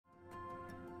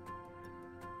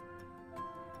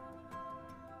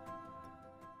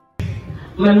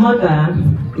My mother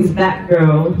is that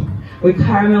girl with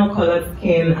caramel-colored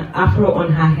skin, an afro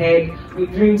on her head,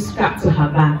 with dreams strapped to her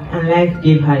back, and life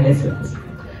gave her lessons.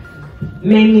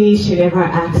 Many she never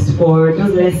asked for,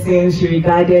 those lessons she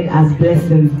regarded as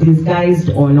blessings, disguised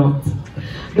or not.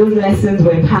 Those lessons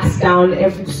were passed down,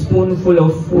 every spoonful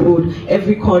of food,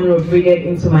 every corner braided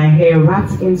into my hair,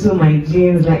 wrapped into my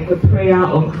jeans like the prayer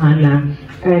of Hannah,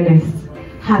 earnest,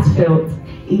 heartfelt,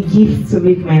 a gift to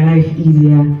make my life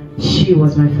easier. She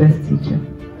was my first teacher.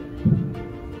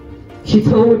 She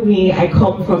told me I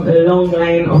come from a long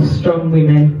line of strong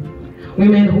women.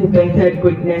 Women who birthed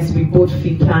greatness with both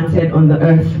feet planted on the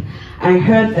earth. I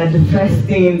heard that the first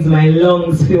things my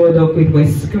lungs filled up with were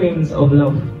screams of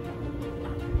love.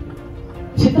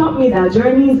 She taught me that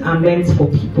journeys are meant for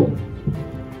people,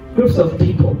 groups of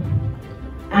people.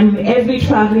 And every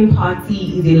traveling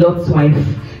party is a Lot's wife,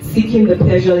 seeking the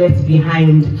pleasure left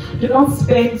behind. Do not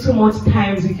spend too much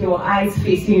time with your eyes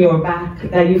facing your back,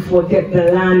 that you forget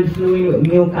the land flowing with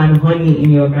milk and honey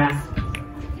in your grasp.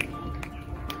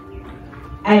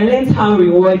 I learned how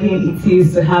rewarding it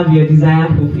is to have your desire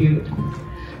fulfilled,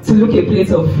 to look a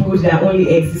plate of food that only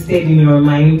existed in your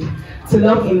mind, to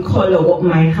love in color what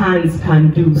my hands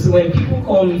can do. So when people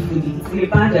call me foodie, it's in a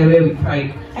bad I wear with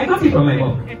pride. I got it from my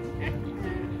mom.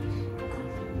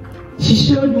 She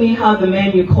showed me how the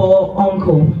men you call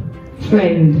uncle,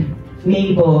 friend,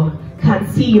 neighbor, can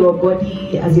see your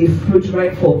body as a fruit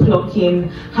ripe for plucking,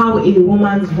 how a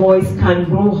woman's voice can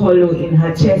grow hollow in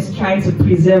her chest trying to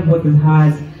preserve what is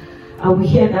hers. I will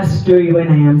hear that story when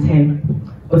I am 10,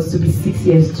 but to be 6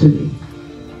 years too late.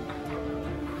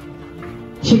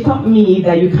 She taught me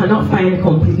that you cannot find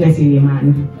completeness in a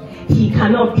man. He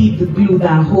cannot be the glue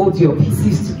that holds your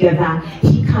pieces together.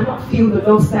 He cannot fill the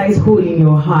love-size hole in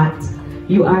your heart.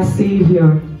 You are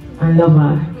savior and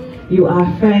lover. You are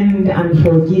friend and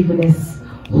forgiveness,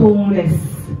 wholeness.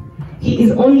 He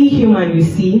is only human, you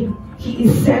see. He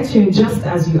is searching just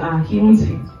as you are. He won't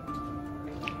fit.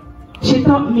 She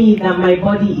taught me that my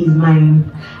body is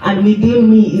mine, and within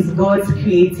me is God's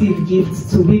creative gift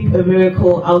to whip a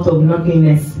miracle out of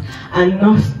nothingness, and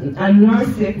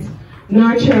nurse it,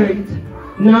 nurture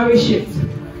it, nourish it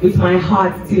with my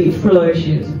heart till it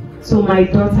flourishes. So my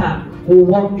daughter will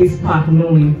walk this path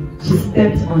knowing she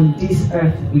stepped on this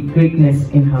earth with greatness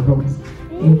in her bones.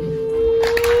 Thank you.